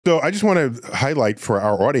So I just want to highlight for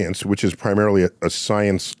our audience, which is primarily a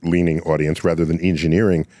science-leaning audience rather than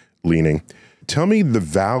engineering-leaning, tell me the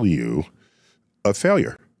value of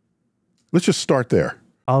failure. Let's just start there.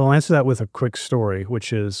 I'll answer that with a quick story,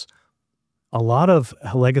 which is a lot of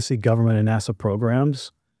legacy government and NASA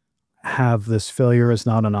programs have this failure is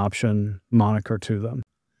not an option moniker to them.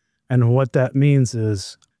 And what that means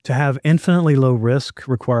is to have infinitely low risk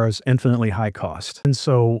requires infinitely high cost. And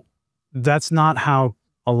so that's not how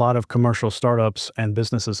a lot of commercial startups and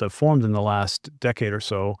businesses have formed in the last decade or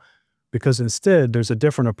so, because instead there's a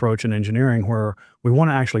different approach in engineering where we want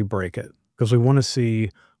to actually break it because we want to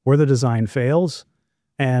see where the design fails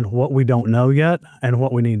and what we don't know yet and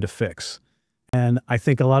what we need to fix. And I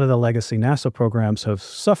think a lot of the legacy NASA programs have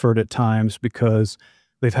suffered at times because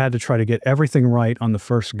they've had to try to get everything right on the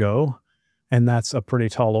first go. And that's a pretty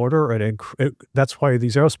tall order. That's why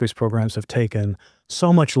these aerospace programs have taken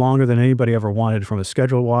so much longer than anybody ever wanted from a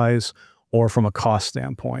schedule-wise or from a cost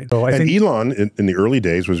standpoint. So I think Elon, in the early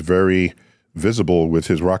days, was very visible with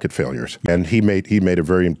his rocket failures. And he made a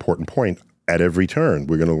very important point at every turn.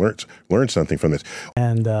 We're going to learn something from this.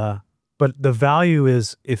 And but the value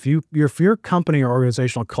is if your company or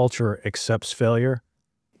organizational culture accepts failure,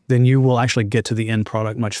 then you will actually get to the end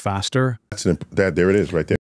product much faster. There it is right there.